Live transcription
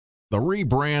The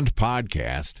Rebrand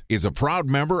Podcast is a proud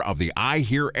member of the I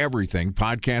Hear Everything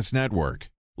Podcast Network.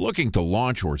 Looking to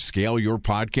launch or scale your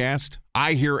podcast?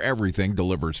 I Hear Everything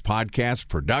delivers podcast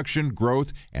production,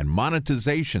 growth, and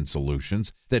monetization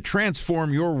solutions that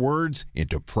transform your words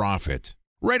into profit.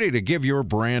 Ready to give your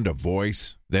brand a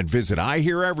voice? Then visit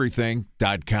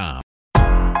iheareverything.com.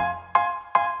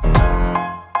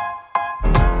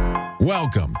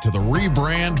 Welcome to the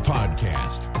Rebrand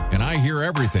Podcast, an I Hear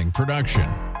Everything production.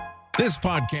 This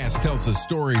podcast tells the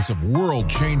stories of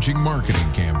world-changing marketing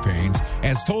campaigns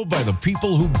as told by the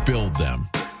people who build them.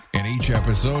 In each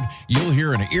episode, you'll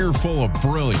hear an earful of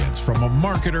brilliance from a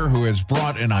marketer who has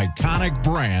brought an iconic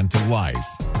brand to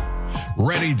life.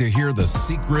 Ready to hear the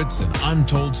secrets and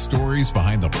untold stories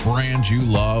behind the brand you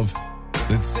love?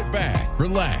 Then sit back,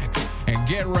 relax, and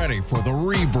get ready for the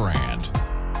rebrand.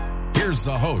 Here's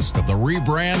the host of the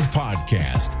Rebrand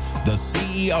Podcast, the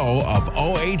CEO of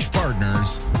OH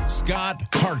Partners, Scott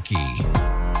Harkey.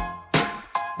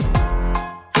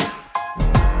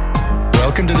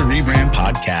 Welcome to the Rebrand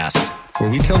Podcast, where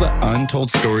we tell the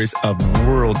untold stories of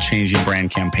world-changing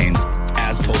brand campaigns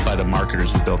as told by the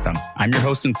marketers who built them. I'm your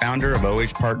host and founder of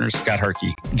OH Partners, Scott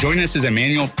Harkey. Joining us is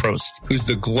Emmanuel Probst, who's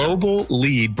the global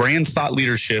lead brand thought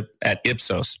leadership at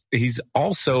Ipsos. He's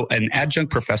also an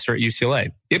adjunct professor at UCLA.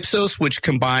 Ipsos, which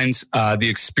combines the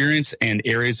experience and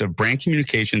areas of brand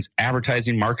communications,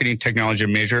 advertising, marketing, technology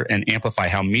to measure and amplify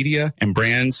how media and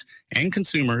brands and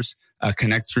consumers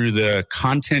connect through the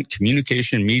content,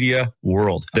 communication, media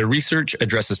world. Their research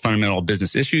addresses fundamental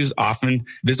business issues, often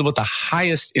visible at the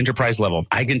highest enterprise level.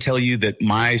 I can tell you that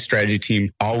my strategy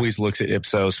team always looks at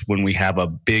Ipsos when we have a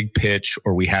big pitch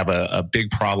or we have a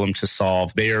big problem to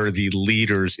solve. They are the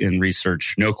leaders in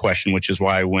research, no question, which is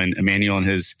why when Emmanuel and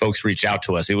his folks reached out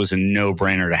to us, it was a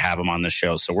no-brainer to have him on the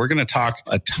show. So we're going to talk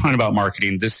a ton about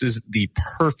marketing. This is the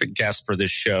perfect guest for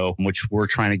this show, in which we're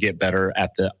trying to get better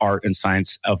at the art and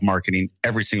science of marketing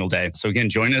every single day. So again,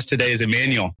 joining us today is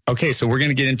Emmanuel. Okay, so we're going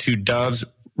to get into Dove's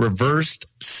reversed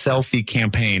selfie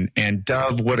campaign. And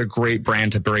Dove, what a great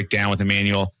brand to break down with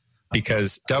Emmanuel,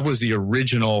 because Dove was the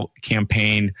original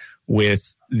campaign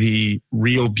with the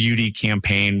Real Beauty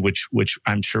campaign, which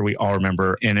I'm sure we all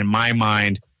remember. And in my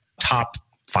mind, top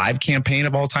 5 campaign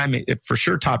of all time, for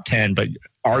sure top 10, but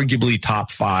arguably top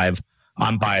 5.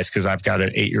 I'm biased because I've got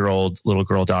an 8-year-old little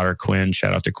girl daughter, Quinn.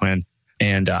 Shout out to Quinn.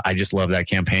 And I just love that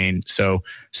campaign. So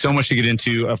much to get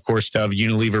into. Of course, Dove,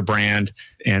 Unilever brand,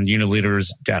 and Unilever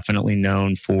is definitely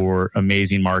known for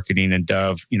amazing marketing. And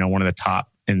Dove, one of the top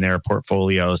in their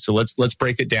portfolio. So let's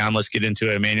break it down. Let's get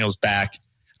into it. Emmanuel's back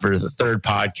for the third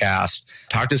podcast.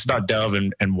 Talk to us about Dove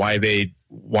and why they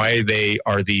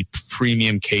are the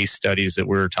premium case studies that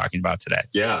we're talking about today.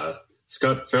 Yeah,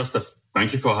 Scott. First,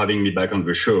 thank you for having me back on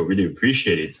the show. Really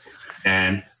appreciate it.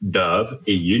 And Dove,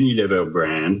 a Unilever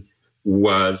brand,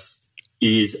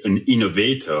 is an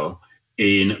innovator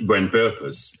in brand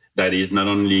purpose. That is not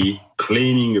only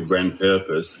claiming a brand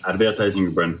purpose, advertising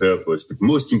a brand purpose, but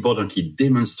most importantly,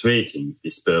 demonstrating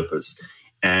this purpose.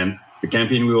 And the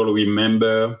campaign we all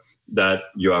remember that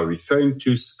you are referring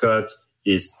to, Scott,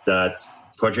 is that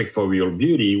Project for Real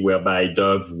Beauty, whereby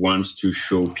Dove wants to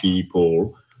show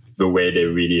people the way they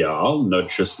really are, not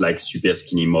just like super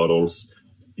skinny models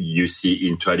you see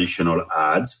in traditional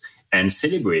ads, and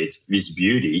celebrate this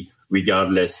beauty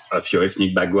regardless of your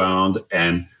ethnic background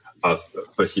and of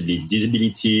possibly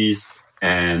disabilities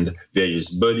and various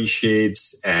body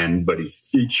shapes and body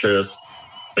features.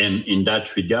 And in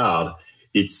that regard,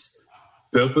 it's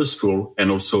purposeful and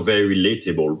also very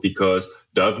relatable because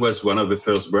Dove was one of the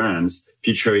first brands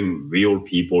featuring real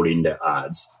people in their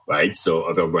ads, right? So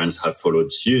other brands have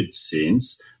followed suit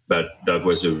since, but Dove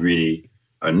was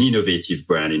an innovative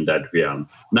brand in that realm.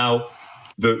 Now,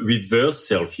 the reverse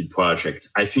selfie project,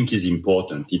 I think, is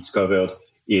important. It's covered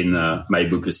in my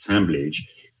book,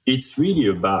 Assemblage. It's really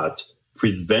about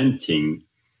preventing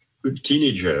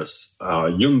teenagers,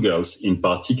 young girls in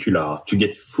particular, to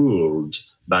get fooled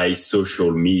by social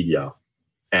media.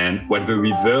 And what the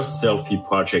reverse selfie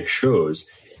project shows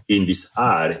in this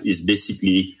ad is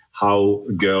basically how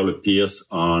a girl appears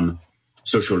on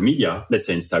social media, let's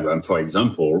say Instagram, for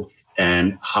example,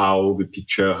 and how the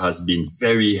picture has been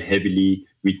very heavily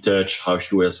retouched, how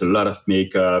she wears a lot of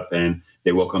makeup and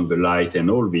they work on the light and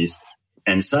all this.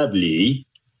 And sadly,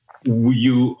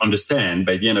 you understand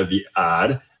by the end of the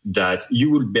ad that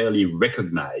you will barely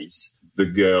recognize the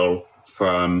girl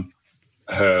from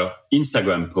her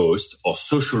Instagram post or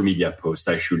social media post,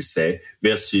 I should say,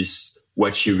 versus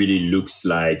what she really looks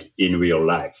like in real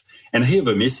life. And here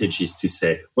the message is to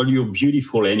say, well, you're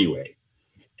beautiful anyway.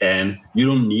 And you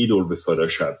don't need all the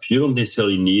Photoshop. You don't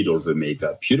necessarily need all the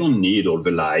makeup. You don't need all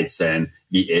the lights and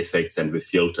the effects and the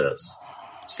filters.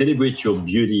 Celebrate your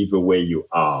beauty the way you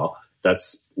are.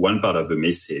 That's one part of the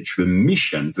message. The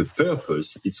mission, the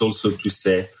purpose, it's also to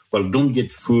say, well, don't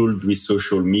get fooled with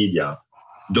social media.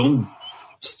 Don't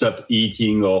stop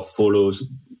eating or follow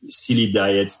silly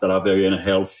diets that are very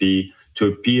unhealthy to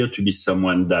appear to be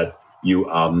someone that you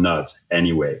are not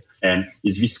anyway. And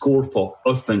it's this call for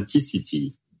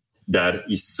authenticity that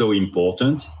is so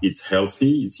important. It's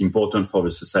healthy. It's important for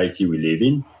the society we live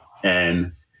in.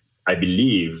 And I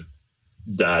believe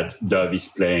that Dove is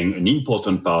playing an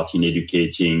important part in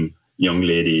educating young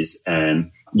ladies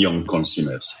and young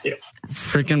consumers here.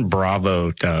 Freaking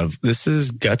bravo, Dove. This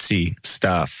is gutsy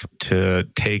stuff to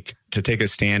take a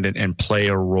stand and play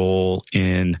a role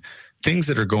in things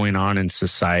that are going on in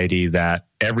society that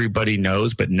everybody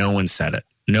knows, but no one said it.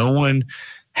 No one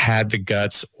had the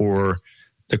guts or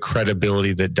the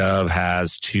credibility that Dove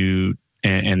has to,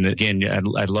 and again,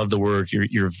 I love the word.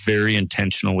 You're very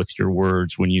intentional with your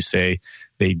words when you say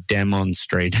they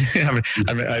demonstrate.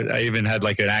 I even had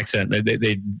like an accent.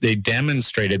 They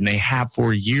demonstrated, and they have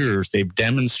for years. They've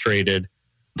demonstrated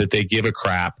that they give a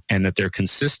crap and that they're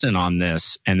consistent on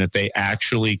this, and that they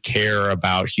actually care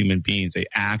about human beings. They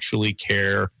actually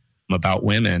care about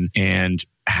women and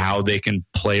how they can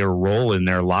play a role in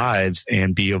their lives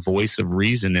and be a voice of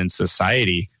reason in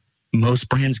society. Most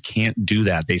brands can't do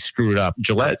that. They screw it up.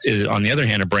 Gillette is, on the other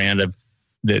hand, a brand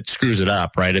that screws it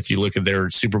up, right? If you look at their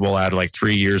Super Bowl ad like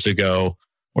 3 years ago,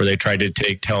 where they tried to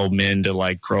tell men to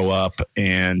like grow up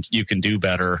and you can do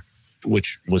better,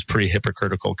 which was pretty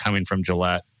hypocritical coming from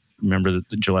Gillette. Remember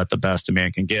that Gillette, the best a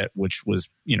man can get, which was,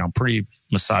 pretty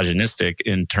misogynistic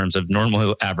in terms of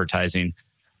normal advertising.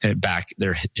 And back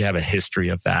there, you have a history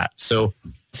of that. So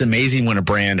it's amazing when a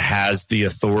brand has the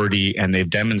authority and they've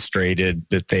demonstrated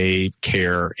that they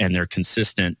care and they're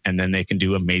consistent, and then they can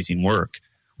do amazing work.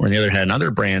 Or on the other hand, other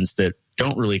brands that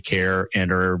don't really care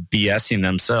and are BSing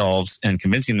themselves and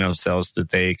convincing themselves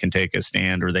that they can take a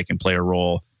stand or they can play a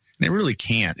role, and they really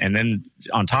can't. And then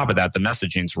on top of that, the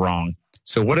messaging's wrong.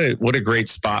 So what a great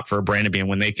spot for a brand to be in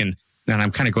when they can, and I'm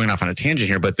kind of going off on a tangent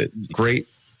here, but the great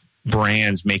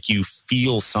brands make you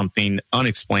feel something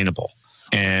unexplainable.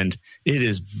 And it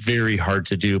is very hard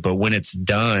to do, but when it's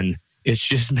done, it's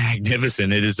just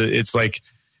magnificent. It's like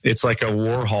a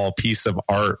Warhol piece of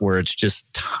art where it's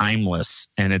just timeless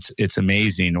and it's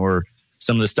amazing. Or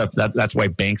some of the stuff that's why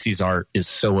Banksy's art is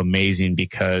so amazing,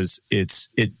 because it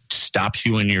stops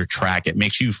you in your track. It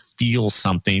makes you feel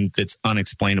something that's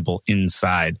unexplainable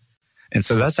inside. And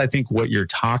so that's, I think, what you're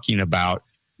talking about.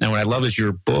 And what I love is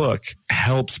your book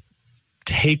helps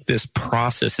take this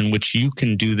process in which you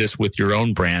can do this with your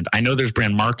own brand. I know there's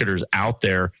brand marketers out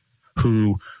there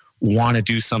who want to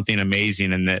do something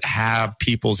amazing and that have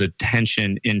people's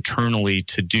attention internally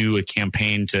to do a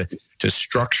campaign to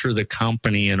structure the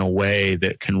company in a way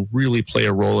that can really play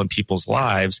a role in people's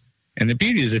lives. And the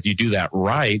beauty is, if you do that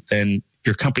right, then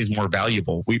your company's more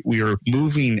valuable. We are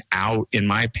moving out, in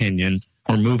my opinion,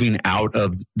 we're moving out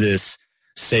of this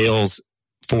sales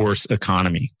force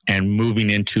economy and moving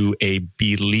into a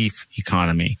belief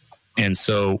economy. And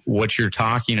so what you're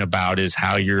talking about is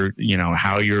how you're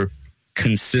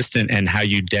consistent and how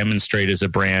you demonstrate as a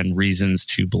brand reasons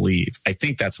to believe. I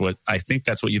think that's what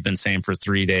you've been saying for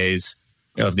 3 days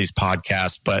of these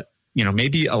podcasts, but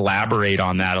maybe elaborate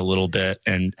on that a little bit.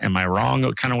 And am I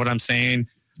wrong? Kind of what I'm saying?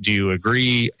 Do you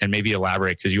agree? And maybe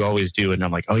elaborate, because you always do. And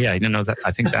I'm like, oh yeah, I didn't know that.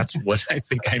 I think that's what I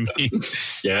think I mean.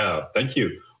 Yeah, thank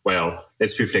you. Well,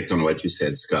 let's reflect on what you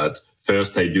said, Scott.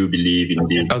 First, I do believe in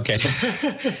the... Okay.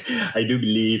 I do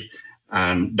believe,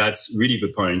 and that's really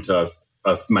the point of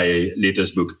my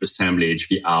latest book, Assemblage,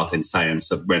 the Art and Science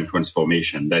of Brand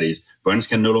Transformation. That is, brands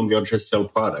can no longer just sell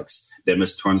products. They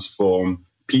must transform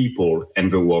people and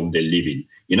the world they live in.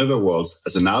 In other words,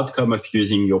 as an outcome of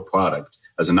using your product,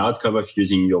 as an outcome of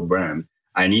using your brand,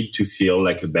 I need to feel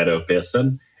like a better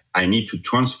person. I need to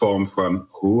transform from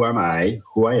who I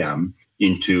am,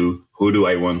 into who do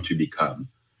I want to become.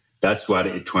 That's what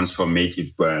a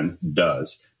transformative brand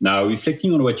does. Now,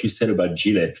 reflecting on what you said about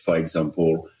Gillette, for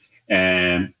example,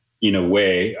 and in a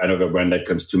way, another brand that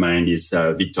comes to mind is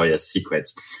Victoria's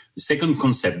Secret. The second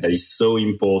concept that is so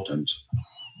important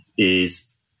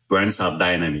is brands are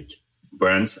dynamic.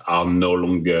 Brands are no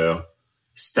longer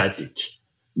static,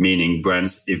 meaning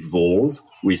brands evolve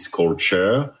with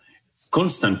culture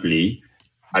constantly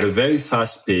at a very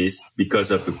fast pace because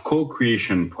of the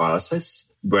co-creation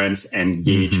process brands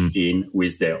engage in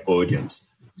with their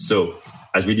audience. So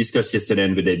as we discussed yesterday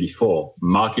and the day before,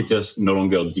 marketers no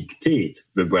longer dictate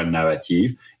the brand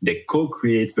narrative. They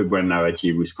co-create the brand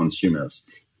narrative with consumers.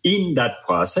 In that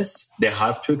process, they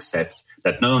have to accept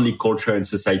that not only culture and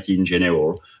society in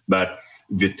general, but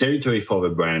the territory for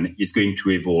the brand is going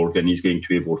to evolve and is going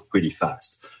to evolve pretty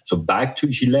fast. So back to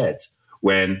Gillette,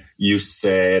 when you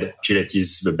said Gillette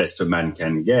is the best a man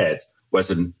can get, was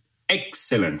an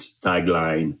excellent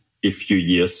tagline a few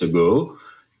years ago.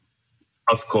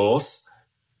 Of course,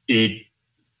 it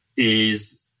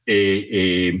is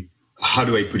a how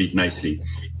do I put it nicely?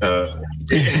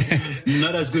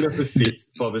 Not as good of a fit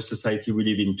for the society we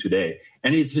live in today.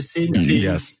 And it's the same thing.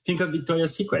 Yes. Think of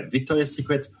Victoria's Secret. Victoria's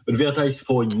Secret advertised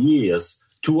for years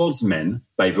towards men,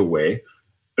 by the way.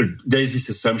 There is this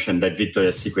assumption that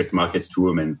Victoria's Secret markets to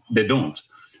women. They don't.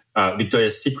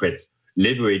 Victoria's Secret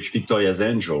leveraged Victoria's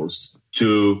Angels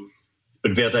to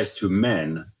advertise to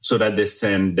men so that they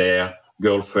send their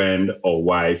girlfriend or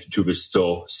wife to the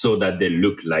store so that they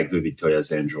look like the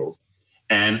Victoria's Angel.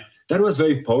 And that was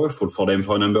very powerful for them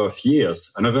for a number of years.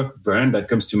 Another brand that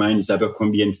comes to mind is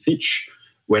Abercrombie & Fitch.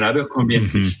 When Abercrombie &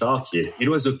 Fitch started, it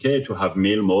was okay to have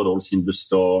male models in the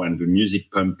store and the music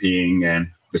pumping and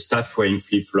the staff wearing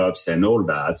flip-flops and all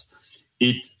that.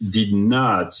 It did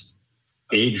not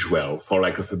age well, for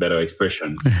lack of a better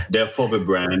expression. Therefore, the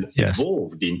brand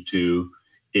evolved into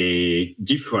a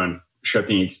different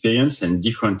shopping experience and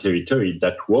different territory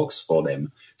that works for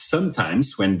them.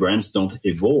 Sometimes when brands don't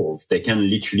evolve, they can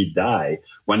literally die.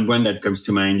 One brand that comes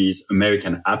to mind is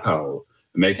American Apparel.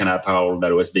 American Apparel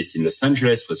that was based in Los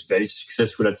Angeles was very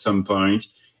successful at some point,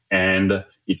 and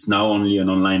it's now only an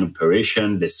online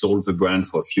operation. They sold the brand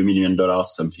for a few $1 million,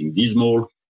 something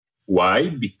dismal. Why?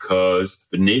 Because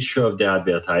the nature of their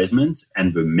advertisement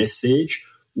and the message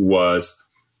was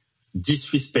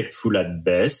disrespectful at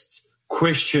best,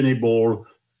 questionable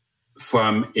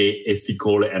from a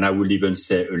ethical, and I would even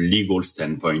say a legal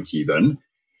standpoint even.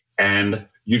 And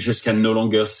you just can no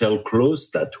longer sell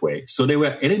clothes that way. So there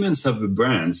were elements of the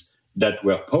brands that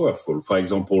were powerful. For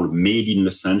example, made in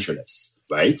Los Angeles,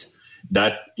 right?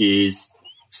 That is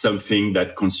something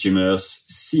that consumers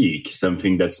seek,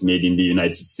 something that's made in the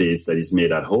United States, that is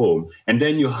made at home. And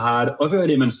then you had other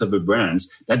elements of the brands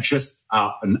that just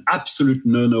are an absolute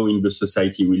no-no in the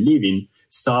society we live in,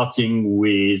 starting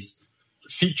with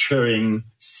featuring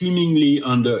seemingly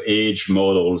underage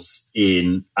models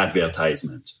in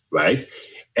advertisement, right?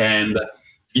 And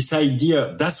this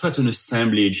idea, that's what an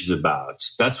assemblage is about.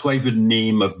 That's why the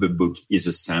name of the book is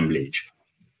Assemblage,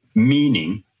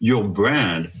 meaning your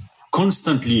brand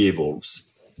constantly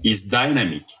evolves, is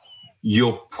dynamic.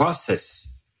 Your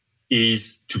process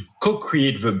is to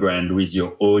co-create the brand with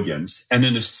your audience. And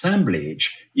an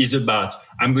assemblage is about,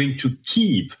 I'm going to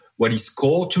keep what is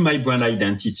core to my brand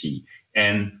identity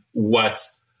and what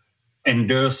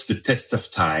endures the test of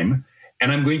time,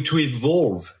 and I'm going to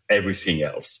evolve everything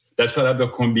else. That's what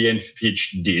Abercrombie &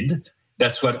 Fitch did.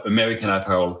 That's what American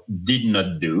Apparel did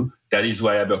not do. That is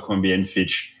why Abercrombie &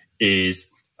 Fitch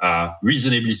is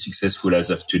reasonably successful as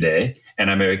of today,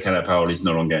 and American Apparel is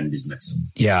no longer in business.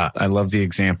 Yeah, I love the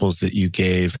examples that you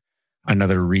gave.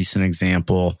 Another recent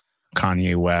example,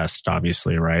 Kanye West,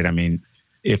 obviously, right? I mean,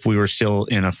 if we were still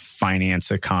in a finance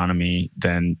economy,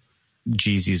 then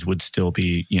Yeezys would still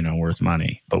be, worth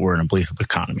money. But we're in a belief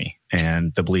economy,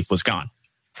 and the belief was gone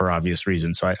for obvious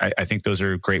reasons. So I think those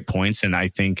are great points, and I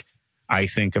think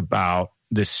about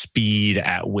the speed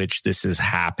at which this is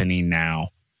happening now,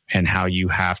 and how you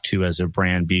have to, as a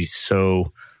brand, be so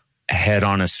head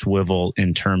on a swivel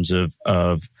in terms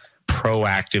of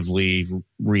proactively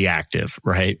reactive,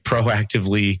 right?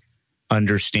 Proactively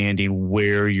understanding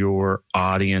where your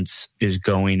audience is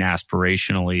going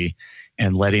aspirationally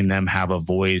and letting them have a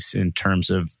voice in terms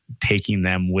of taking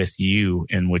them with you,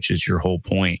 and which is your whole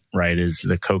point, right? Is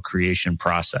the co-creation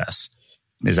process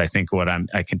is, I think, what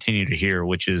I continue to hear,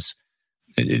 which is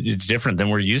it's different than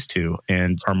we're used to.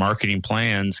 And our marketing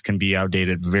plans can be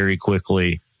outdated very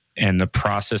quickly. And the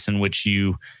process in which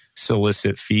you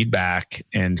solicit feedback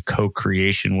and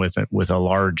co-creation with a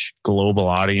large global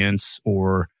audience,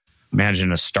 or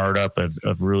imagine a startup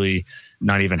of really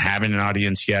not even having an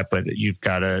audience yet, but you've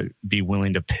got to be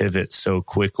willing to pivot so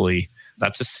quickly.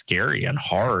 That's scary and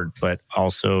hard, but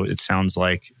also it sounds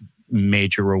like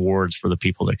major rewards for the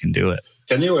people that can do it.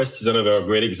 Kanye West is another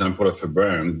great example of a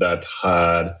brand that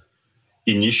had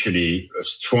initially a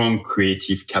strong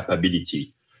creative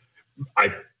capability.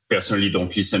 I personally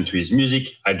don't listen to his music.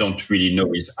 I don't really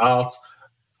know his art.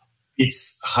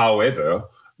 It's, however,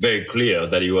 very clear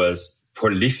that he was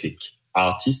prolific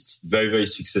artist, very, very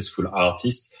successful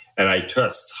artist, and I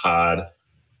trust had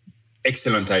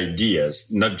excellent ideas,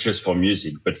 not just for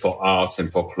music, but for arts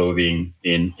and for clothing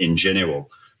in general.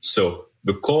 So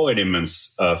the core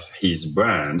elements of his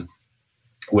brand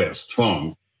were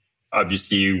strong.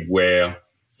 Obviously, where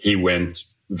he went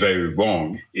very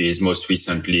wrong is most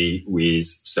recently with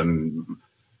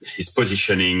his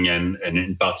positioning and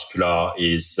in particular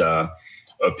his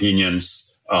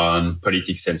opinions on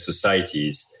politics and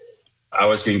societies. I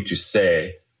was going to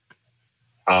say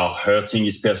are hurting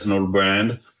his personal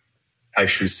brand. I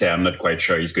should say I'm not quite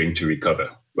sure he's going to recover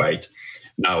right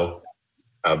now.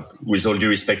 With all due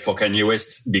respect for Kanye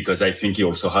West, because I think he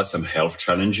also has some health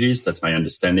challenges. That's my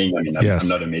understanding. I mean, I'm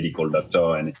not a medical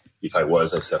doctor, and if I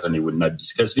was, I certainly would not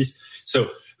discuss this.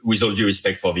 So with all due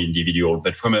respect for the individual,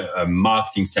 but from a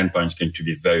marketing standpoint, it's going to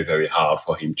be very, very hard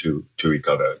for him to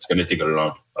recover. It's going to take a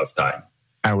lot of time.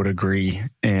 I would agree.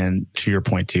 And to your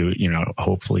point too,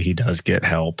 hopefully he does get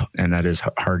help, and that is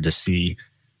hard to see.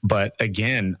 But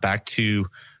again, back to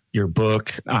your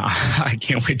book. I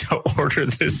can't wait to order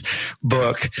this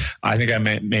book. I think I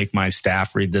might make my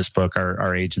staff read this book,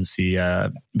 our agency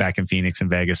back in Phoenix and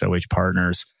Vegas, OH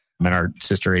Partners, and our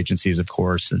sister agencies, of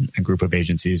course, and a group of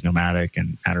agencies, Nomadic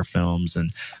and Adder Films,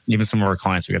 and even some of our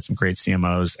clients. We got some great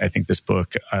CMOs. I think this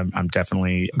book, I'm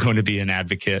definitely going to be an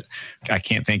advocate. I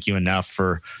can't thank you enough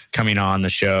for coming on the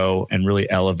show and really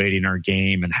elevating our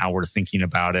game and how we're thinking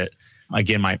about it.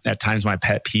 Again, at times my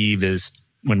pet peeve is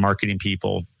when marketing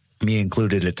people, me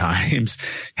included at times,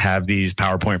 have these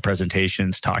PowerPoint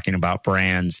presentations talking about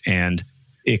brands, and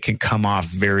it can come off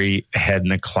very head in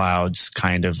the clouds,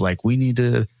 kind of like we need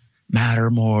to matter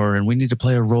more and we need to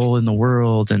play a role in the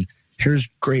world. And here's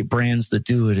great brands that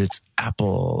do it. It's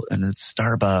Apple and it's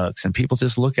Starbucks, and people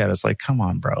just look at us like, come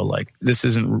on, bro. Like, this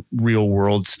isn't real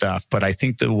world stuff. But I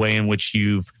think the way in which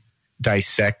you've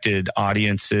dissected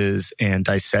audiences and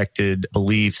dissected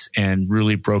beliefs and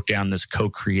really broke down this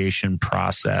co-creation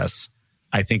process,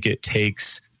 I think it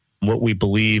takes what we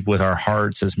believe with our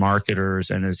hearts as marketers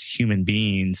and as human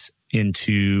beings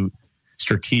into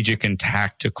strategic and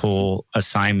tactical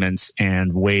assignments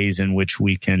and ways in which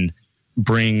we can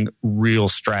bring real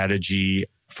strategy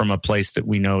from a place that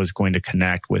we know is going to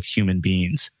connect with human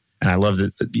beings. And I love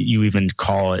that you even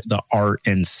call it the art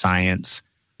and science,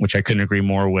 which I couldn't agree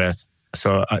more with.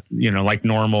 So, like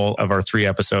normal of our 3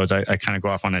 episodes, I kind of go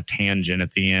off on a tangent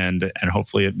at the end, and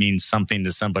hopefully it means something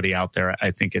to somebody out there.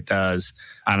 I think it does.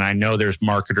 And I know there's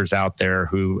marketers out there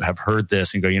who have heard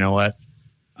this and go, you know what?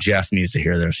 Jeff needs to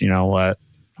hear this. You know what?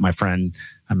 My friend,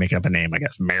 I'm making up a name, I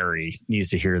guess, Mary needs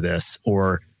to hear this.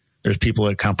 Or there's people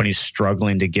at companies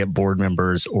struggling to get board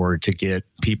members or to get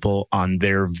people on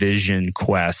their vision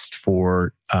quest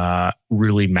for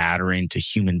really mattering to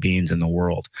human beings in the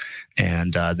world.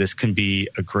 And this can be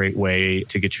a great way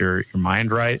to get your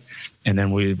mind right. And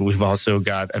then we've also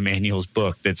got Emmanuel's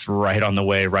book that's right on the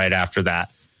way right after that.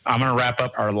 I'm going to wrap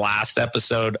up our last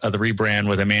episode of The Rebrand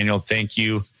with Emmanuel. Thank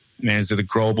you. Emmanuel's the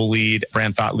global lead,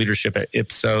 brand thought leadership at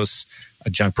Ipsos,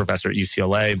 adjunct professor at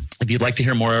UCLA. If you'd like to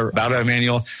hear more about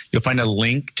Emmanuel, you'll find a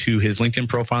link to his LinkedIn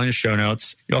profile in the show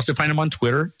notes. You'll also find him on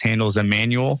Twitter. His handle is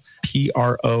Emmanuel,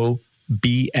 Probst.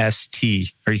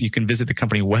 Or you can visit the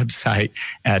company website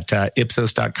at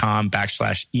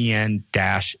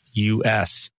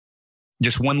ipsos.com/en-us.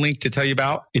 Just one link to tell you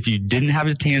about. If you didn't have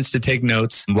a chance to take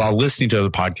notes while listening to the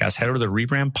podcast, head over to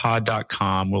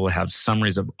rebrandpod.com. We'll have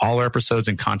summaries of all our episodes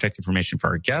and contact information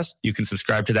for our guests. You can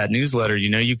subscribe to that newsletter.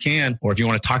 You can. Or if you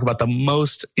want to talk about the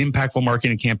most impactful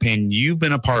marketing campaign you've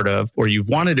been a part of or you've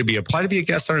wanted to be, apply to be a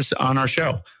guest on our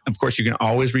show. Of course, you can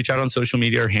always reach out on social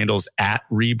media. Our handles at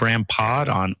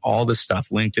rebrandpod on all this stuff: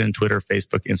 LinkedIn, Twitter,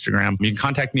 Facebook, Instagram. You can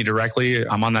contact me directly.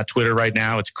 I'm on that Twitter right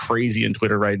now. It's crazy in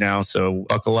Twitter right now, so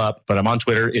buckle up. But I'm on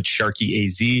Twitter. It's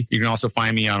SharkyAZ. You can also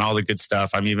find me on all the good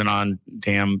stuff. I'm even on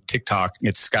TikTok.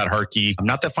 It's Scott Harkey. I'm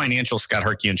not the financial Scott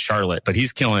Harkey in Charlotte, but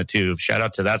he's killing it too. Shout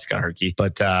out to that Scott Harkey.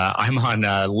 But I'm on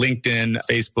LinkedIn,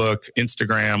 Facebook,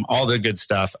 Instagram, all the good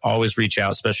stuff. Always reach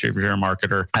out, especially if you're a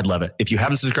marketer. I'd love it. If you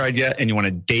haven't subscribed yet and you want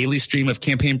a daily stream of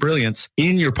campaign brilliance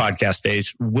in your podcast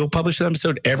page, we'll publish an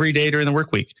episode every day during the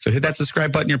work week. So hit that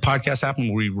subscribe button in your podcast app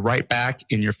and we'll be right back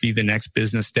in your feed the next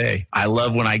business day. I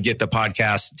love when I get the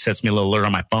podcast. It sets me a little alert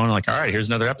on my phone. I'm like, all right, here's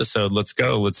another episode. Let's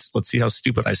go. Let's see how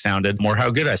stupid I sounded or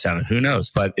how good I sounded. Who knows?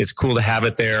 But it's cool to have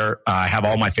it there. I have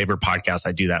all my favorite podcasts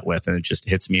I do that with, and it just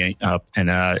hits me up. And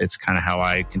it's kind of how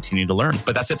I continue to learn.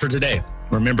 But that's it for today.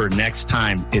 Remember, next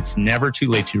time, it's never too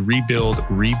late to rebuild,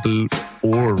 reboot,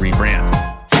 or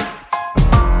rebrand.